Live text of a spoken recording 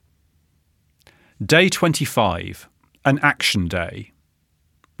Day 25, an action day.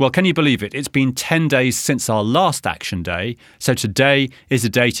 Well, can you believe it? It's been 10 days since our last action day, so today is a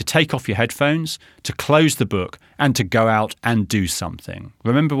day to take off your headphones, to close the book, and to go out and do something.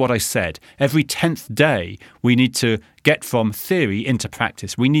 Remember what I said. Every 10th day, we need to get from theory into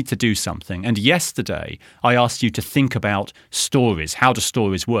practice. We need to do something. And yesterday, I asked you to think about stories. How do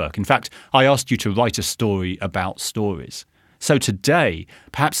stories work? In fact, I asked you to write a story about stories. So today,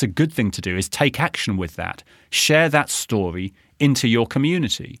 perhaps a good thing to do is take action with that. Share that story into your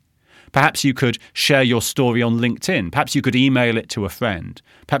community. Perhaps you could share your story on LinkedIn. Perhaps you could email it to a friend.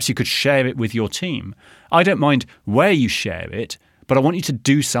 Perhaps you could share it with your team. I don't mind where you share it, but I want you to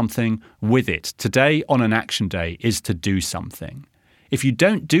do something with it. Today on an action day is to do something. If you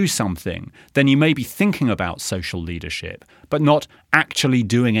don't do something, then you may be thinking about social leadership, but not actually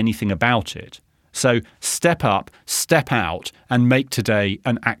doing anything about it. So step up, step out, and make today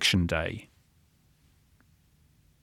an action day.